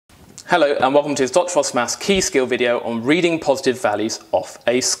Hello and welcome to this Dr. Frost Maths key skill video on reading positive values off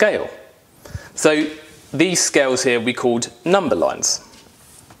a scale. So these scales here we called number lines.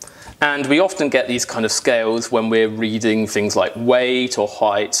 And we often get these kind of scales when we're reading things like weight or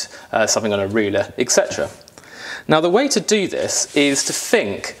height, something on a ruler, etc. Now the way to do this is to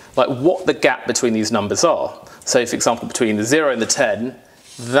think like what the gap between these numbers are. So for example, between the 0 and the 10,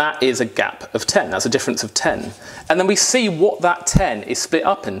 that is a gap of 10, that's a difference of 10. And then we see what that 10 is split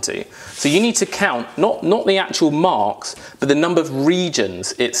up into. So you need to count not the actual marks, but the number of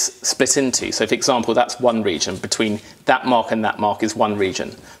regions it's split into. So for example, that's one region. Between that mark and that mark is one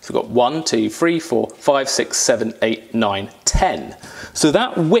region. So we've got 1, 2, 3, 4, 5, 6, 7, 8, 9, 10. So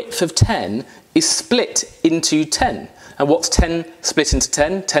that width of 10 is split into 10. And what's 10 split into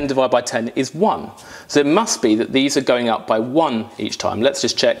 10? 10 divided by 10 is 1. So it must be that these are going up by 1 each time. Let's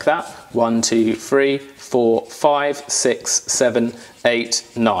just check that. 1, 2, 3, 4, 5, 6, 7,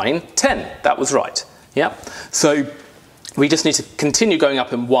 8, 9, 10. That was right. Yeah. So we just need to continue going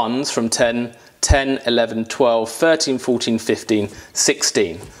up in ones from 10, 10, 11, 12, 13, 14, 15,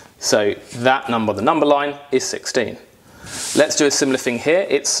 16. So that number on the number line is 16. Let's do a similar thing here.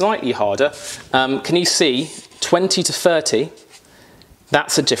 It's slightly harder. Can you see 20 to 30?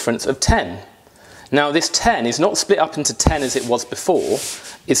 That's a difference of 10. Now this 10 is not split up into 10 as it was before.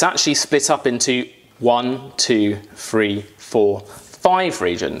 It's actually split up into 1, 2, 3, 4, 5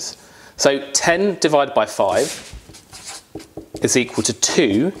 regions. So 10 divided by 5 is equal to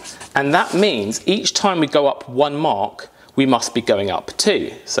 2. And that means each time we go up one mark, we must be going up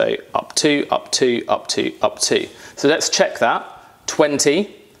 2. So up 2, up 2, up 2, up 2. So let's check that.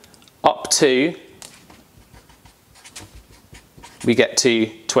 20, up 2, we get to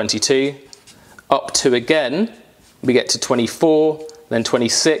 22. Up 2 again, we get to 24, then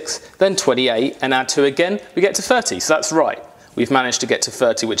 26, then 28, and add 2 again, we get to 30. So that's right. We've managed to get to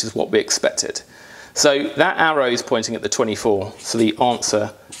 30, which is what we expected. So that arrow is pointing at the 24. So the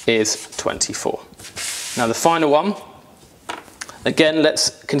answer is 24. Now the final one. Again,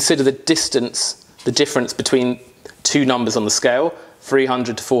 let's consider the distance, the difference between two numbers on the scale,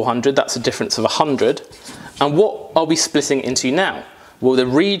 300 to 400, that's a difference of 100. And what are we splitting into now? Well, the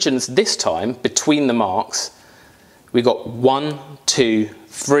regions this time, between the marks, we've got 1, 2,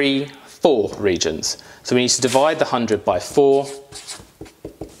 3, 4 regions. So we need to divide the 100 by 4,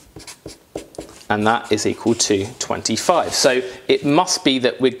 and that is equal to 25. So it must be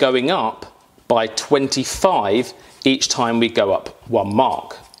that we're going up by 25 each time we go up one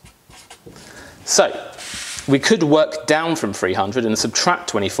mark. So we could work down from 300 and subtract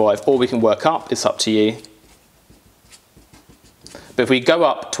 25, or we can work up, it's up to you. But if we go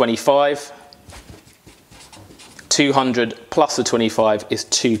up 25, 200 plus the 25 is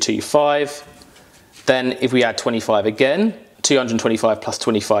 225. Then if we add 25 again, 225 plus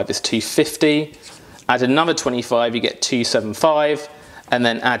 25 is 250. Add another 25, you get 275. And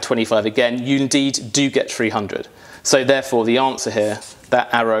then add 25 again, you indeed do get 300. So therefore the answer here,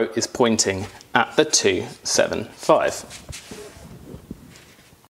 that arrow is pointing at the 275.